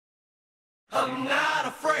I'm not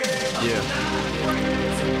afraid. Yeah.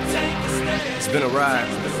 It's been a ride.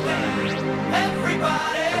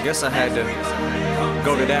 I guess I had to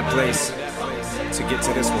go to that place to get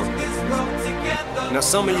to this one. Now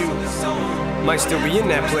some of you might still be in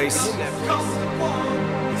that place.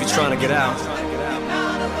 If you're trying to get out,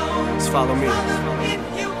 just follow me.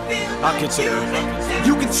 I'll get you there.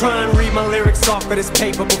 You can try and read my lyrics off of this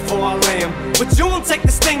paper before I lay them, but you won't take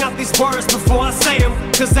the sting out these words before I say them,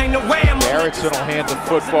 cause ain't no way I'm Erickson will hand the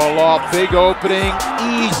football off. Big opening,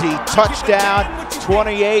 easy touchdown.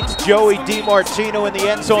 28, Joey DiMartino in the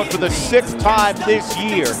end zone for the 6th time this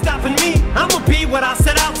year. Stopping me, I'ma be what I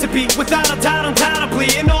set out to be, without a doubt, undoubtedly.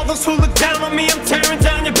 And all those who look down on me, I'm tearing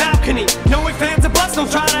down your balcony. No ifs, ands, or buts, don't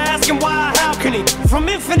try to ask him why, how can he? From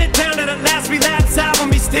Infinite down to the last relapse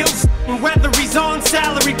album, he's still whether he's on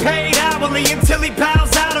salary, paid hourly, until he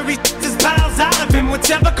bows out or he just bows out of him.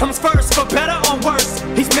 Whichever comes first, for better or worse.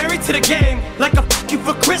 He's married to the game, like a f*** you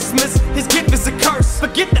for Christmas. His gift is a curse.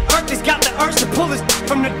 Forget the earth, he's got the urge to pull his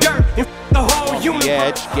from the dirt and the whole human. The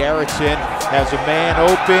edge, Garrettson has a man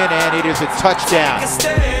open, and it is a touchdown.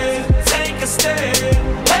 Take a stand,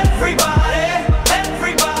 everybody,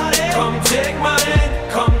 come take my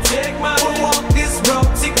hand, come take my hand. We'll walk this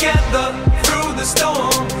road together through the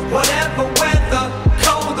storm, whatever weather,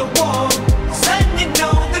 cold or warm. Letting you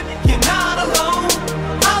know that you're not alone.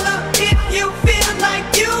 Holla if you feel like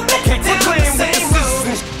you've been down the same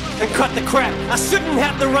road. And cut the crap. I shouldn't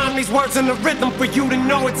have to rhyme these words in the rhythm for you to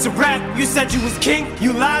know it's a rap. You said you was king,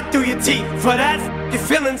 you lied through your teeth. For that, your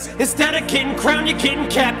feelings. Instead of getting crowned, you're getting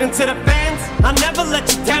capped. And to the fans, I never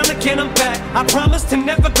let you down again, I'm back. I promise to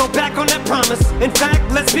never go back on that promise. In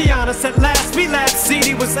fact, let's be honest, at last we laughed.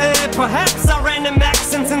 CD was aired, perhaps I ran them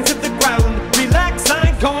accents into the ground. Relax, I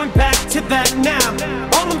ain't going back to that now.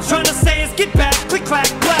 All I'm trying to say is get back, click, clack,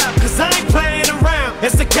 clap. Cause I ain't playing around.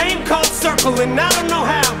 It's a game called Circle, and I don't know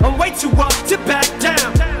how. I'm way too up to back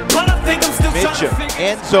down, but I think I'm still trying to figure.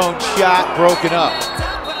 End zone shot broken up.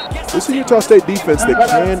 This is a Utah State defense that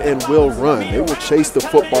can and will run. They will chase the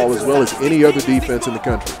football as well as any other defense in the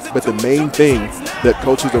country. But the main thing that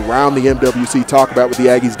coaches around the MWC talk about with the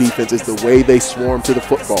Aggies defense is the way they swarm to the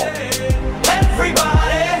football. Everybody,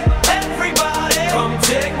 come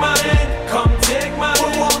take my hand, come take my hand.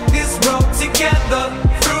 We'll walk this road together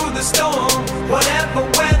through the storm, whatever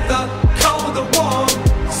weather, cold or warm.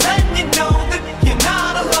 Letting you know that you're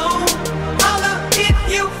not alone. Holla if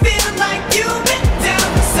you feel like you've been down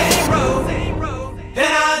the same road. And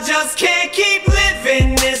I just can't keep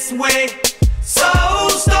living this way. So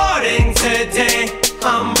starting today,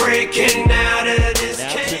 I'm breaking out of this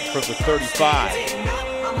cage. From the 35.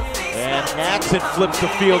 And Natson flips the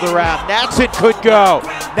field around. Natson could go.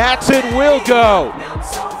 Natson will go.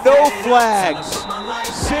 No flags.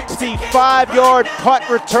 65-yard punt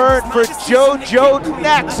return for JoJo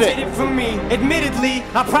Natson. For me, admittedly,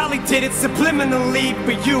 I probably did it subliminally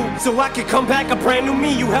for you, so I could come back a brand new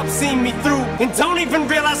me. You helped see me through, and don't even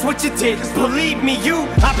realize what you did. Just believe me,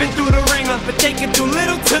 I've been through the ringer, but they can do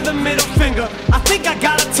little to the middle finger. I think I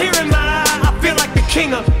got a tear in my eye. I feel like the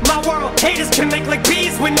king of my world. Haters can make like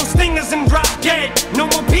bees with no stingers and drop dead. No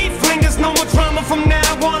more beef flingers, no more drama from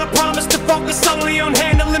now on. I promise to focus solely on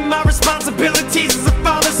handling my responsibilities as a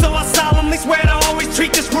father. So I solemnly swear to always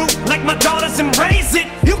treat this roof like my daughters and raise it.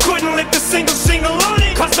 You couldn't lift a single shingle on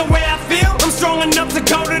it. Cause the way I feel, I'm strong enough to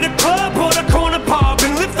go to the club or the corner pub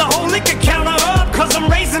and lift the whole liquor counter up. Cause I'm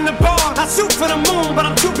raising the bar. I shoot for the moon, but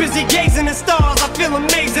I'm too busy gazing at stars. I feel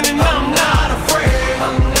amazing and I'm not afraid.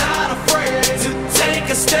 I'm not afraid to take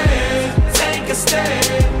a stand. Take a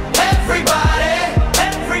stand. Everybody,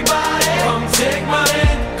 come take my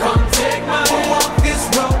hand. Come take my hand. We'll walk this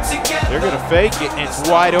road together. They're going to fake it, and it's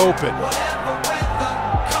wide open.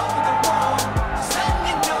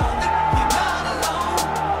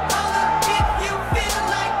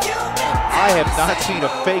 I have not seen a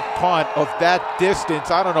fake punt of that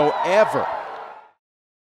distance, I don't know, ever.